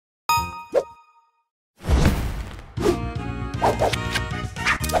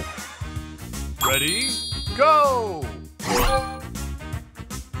Ready, go!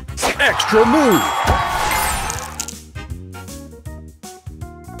 Extra move!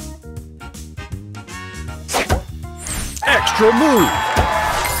 Extra move!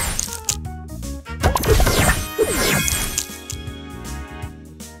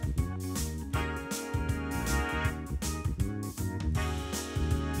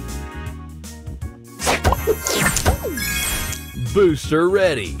 Booster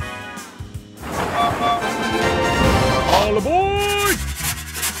ready. All aboard!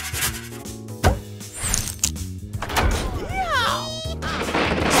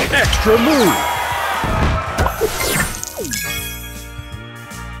 Extra move!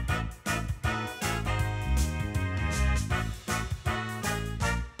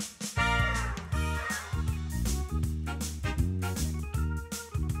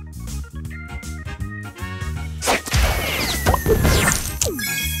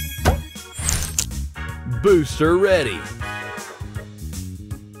 Booster ready.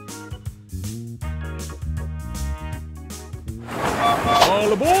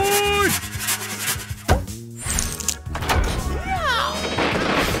 All aboard!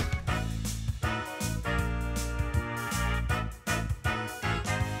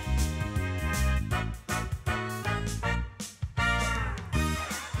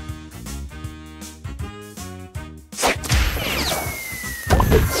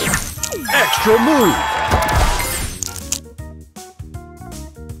 Extra move!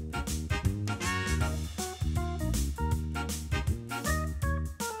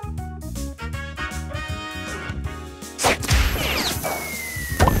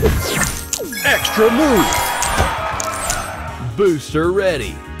 Extra move! Booster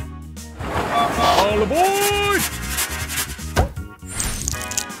ready. All aboard!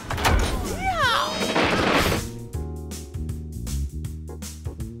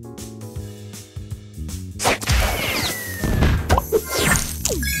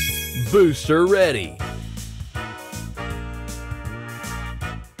 Booster ready.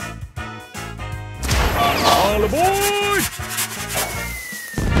 All aboard!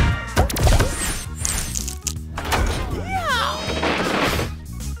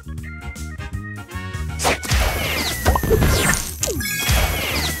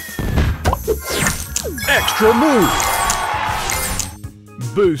 Extra move!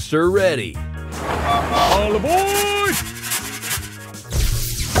 Booster ready. All aboard!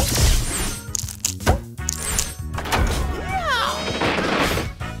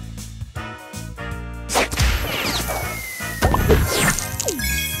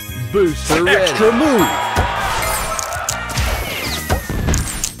 Booster ready. Extra move!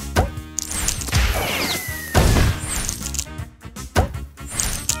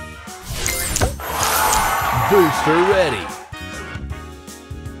 Booster ready.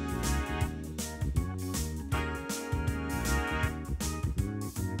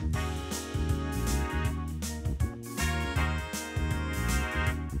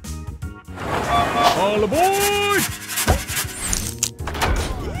 All aboard!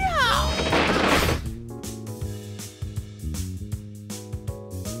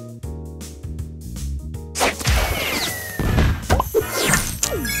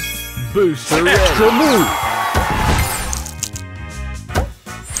 Booster ready. Extra move!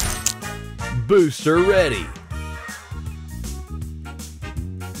 Booster ready.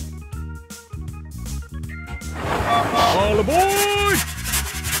 All aboard!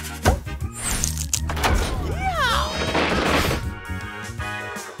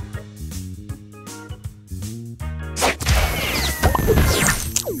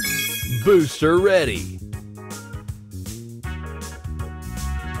 Booster ready.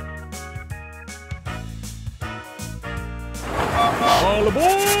 All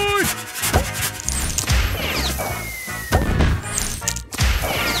aboard!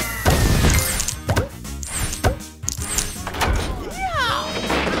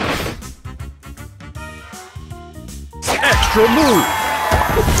 Extra move!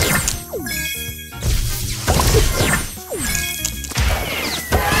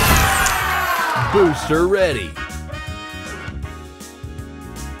 Booster ready.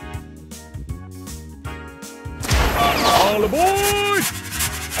 All aboard!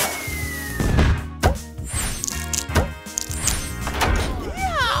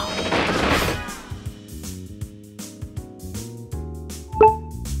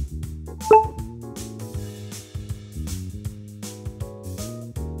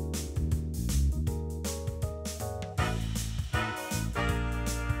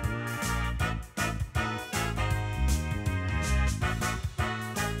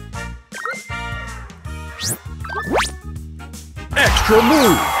 Extra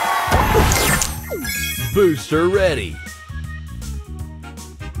move! Booster ready!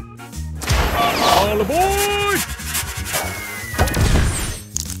 All aboard!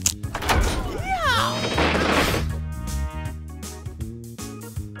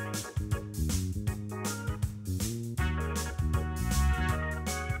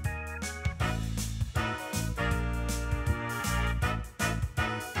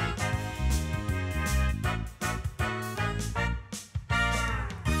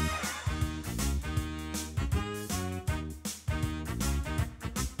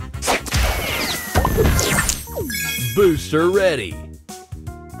 Booster ready!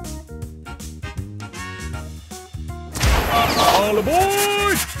 All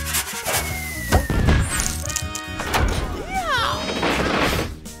aboard!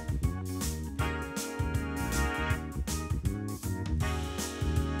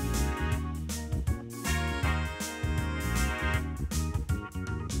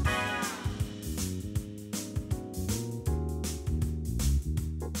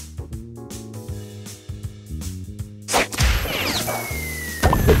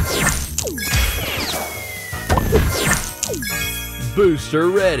 Booster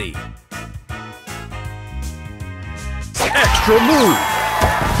ready! Extra move!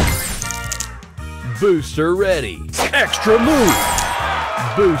 Booster ready! Extra move!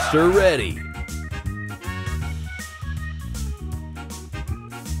 Booster ready!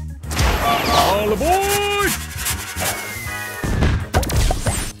 All aboard!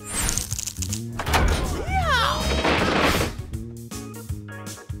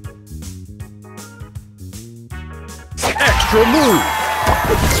 Extra move!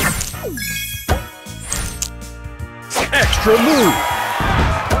 Extra move!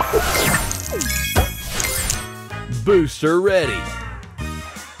 Booster ready!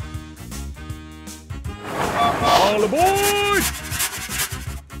 All aboard!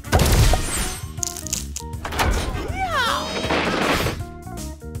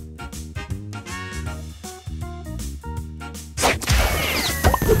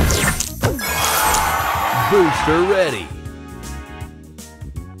 Booster ready!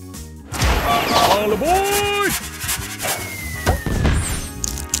 All aboard!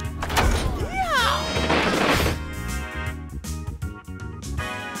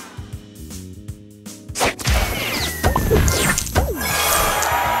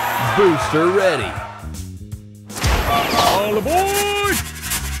 Booster ready! All aboard!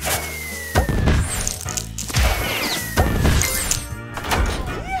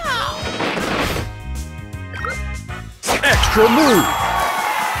 Extra move!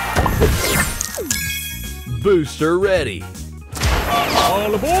 Booster ready!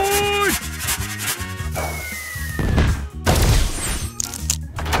 All aboard!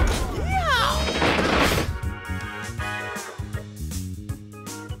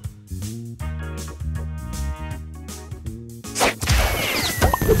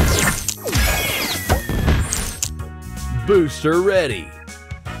 Booster ready!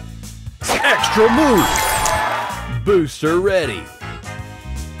 Extra move! Booster ready!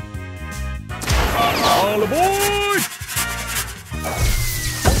 All aboard!